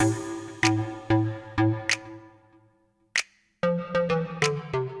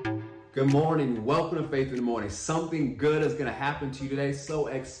Good morning. Welcome to Faith in the Morning. Something good is going to happen to you today, so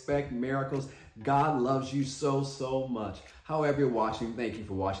expect miracles. God loves you so much. However you're watching, thank you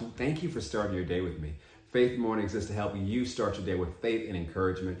for watching. Thank you for starting your day with me. Faith in the Morning exists to help you start your day with faith and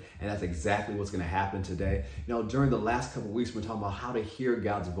encouragement, and that's exactly what's going to happen today. You know, during the last couple of weeks, we're talking about how to hear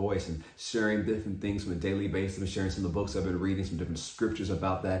God's voice and sharing different things on a daily basis. I'm sharing some of the books I've been reading, some different scriptures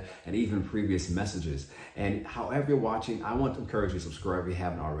about that, and even previous messages. And however you're watching, I want to encourage you to subscribe if you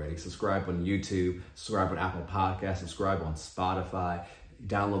haven't already. Subscribe on YouTube, subscribe on Apple Podcasts, subscribe on Spotify,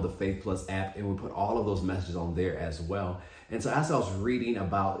 download the Faith Plus app, and we put all of those messages on there as well. And so as I was reading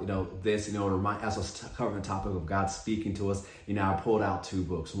about, this, as I was covering the topic of God speaking to us, I pulled out two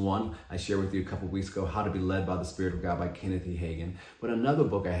books. One, I shared with you a couple of weeks ago, How to Be Led by the Spirit of God by Kenneth E. Hagin. But another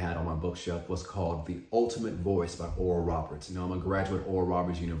book I had on my bookshelf was called The Ultimate Voice by Oral Roberts. I'm a graduate of Oral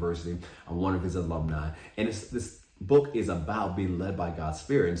Roberts University. I'm one of his alumni. And this book is about being led by God's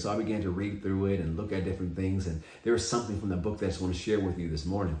Spirit. And so I began to read through it and look at different things. And there was something from the book that I just want to share with you this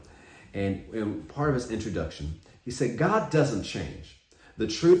morning. And in part of his introduction, he said, God doesn't change. The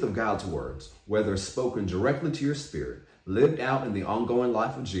truth of God's words, whether spoken directly to your spirit, lived out in the ongoing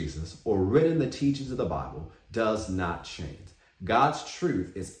life of Jesus, or written in the teachings of the Bible, does not change. God's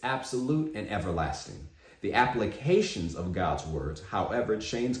truth is absolute and everlasting. The applications of God's words, however,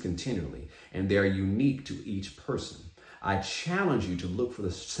 change continually, and they are unique to each person. I challenge you to look for the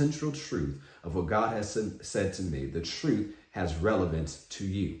central truth of what God has said to me. The truth has relevance to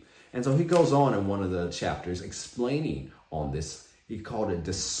you. And so he goes on in one of the chapters explaining on this. He called it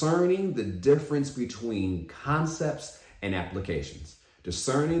discerning the difference between concepts and applications.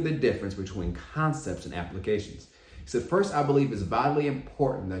 Discerning the difference between concepts and applications. He said, first, I believe it's vitally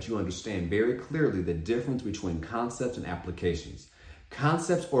important that you understand very clearly the difference between concepts and applications.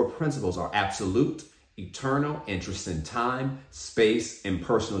 Concepts or principles are absolute, eternal, interest in time, space, and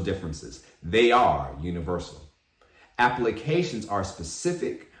personal differences. They are universal. Applications are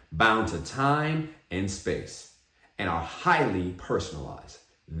specific, bound to time and space, and are highly personalized.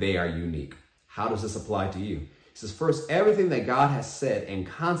 They are unique. How does this apply to you? He says, first, everything that God has said in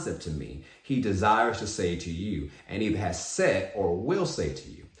concept to me, he desires to say to you, and either has said or will say to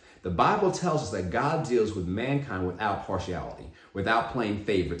you. The Bible tells us that God deals with mankind without partiality, without playing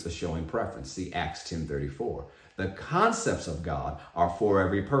favorites or showing preference. See Acts 10:34. The concepts of God are for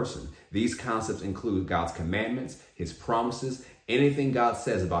every person. These concepts include God's commandments, his promises, anything God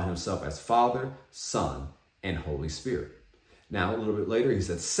says about himself as Father, Son, and Holy Spirit. Now, a little bit later, he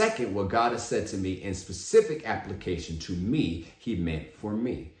said, second, what God has said to me in specific application to me, he meant for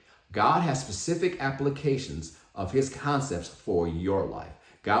me. God has specific applications of his concepts for your life.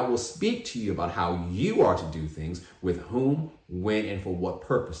 God will speak to you about how you are to do things, with whom, when, and for what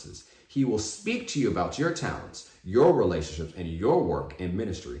purposes. He will speak to you about your talents, your relationships, and your work and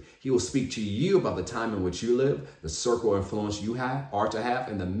ministry. He will speak to you about the time in which you live, the circle of influence you are to have,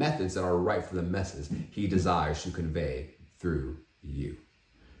 and the methods that are right for the message he desires to convey through you.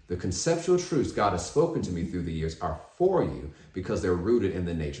 The conceptual truths God has spoken to me through the years are for you because they're rooted in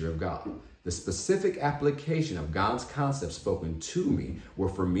the nature of God. The specific application of God's concepts spoken to me were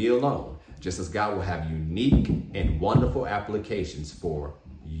for me alone, just as God will have unique and wonderful applications for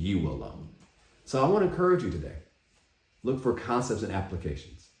you alone. So I want to encourage you today. Look for concepts and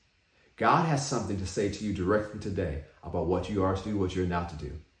applications. God has something to say to you directly today about what you are to do, what you're not to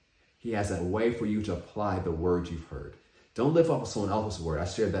do. He has a way for you to apply the words you've heard. Don't live off of someone else's word. I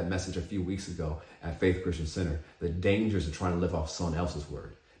shared that message a few weeks ago at Faith Christian Center. The dangers of trying to live off someone else's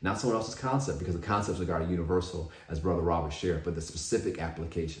word. Not someone else's concept, because the concepts of God are universal, as Brother Robert shared, but the specific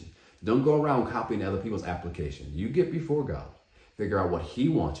application. Don't go around copying other people's application. You get before God. Figure out what he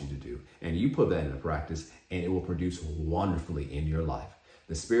wants you to do, and you put that into practice, and it will produce wonderfully in your life.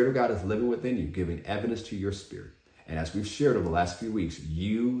 The Spirit of God is living within you, giving evidence to your spirit. And as we've shared over the last few weeks,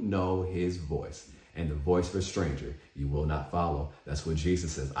 you know his voice, and the voice of a stranger you will not follow. That's what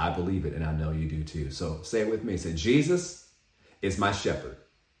Jesus says. I believe it, and I know you do too. So say it with me. Say, Jesus is my shepherd.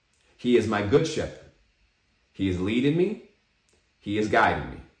 He is my good shepherd. He is leading me. He is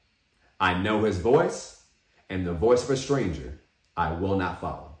guiding me. I know his voice, and the voice of a stranger I will not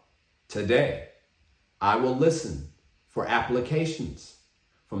follow. Today, I will listen for applications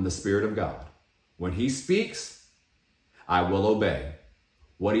from the Spirit of God. When he speaks, I will obey.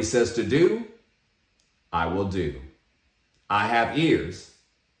 What he says to do, I will do. I have ears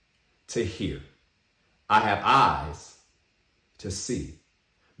to hear. I have eyes to see.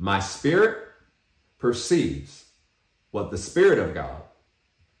 My spirit perceives what the Spirit of God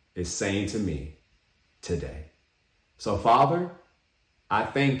is saying to me today. So, Father, I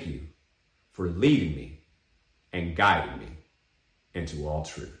thank you for leading me and guiding me into all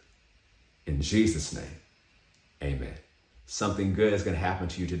truth. In Jesus' name, amen. Something good is going to happen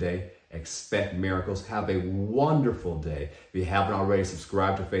to you today. Expect miracles. Have a wonderful day. If you haven't already,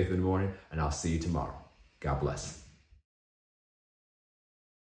 subscribe to Faith in the Morning, and I'll see you tomorrow. God bless.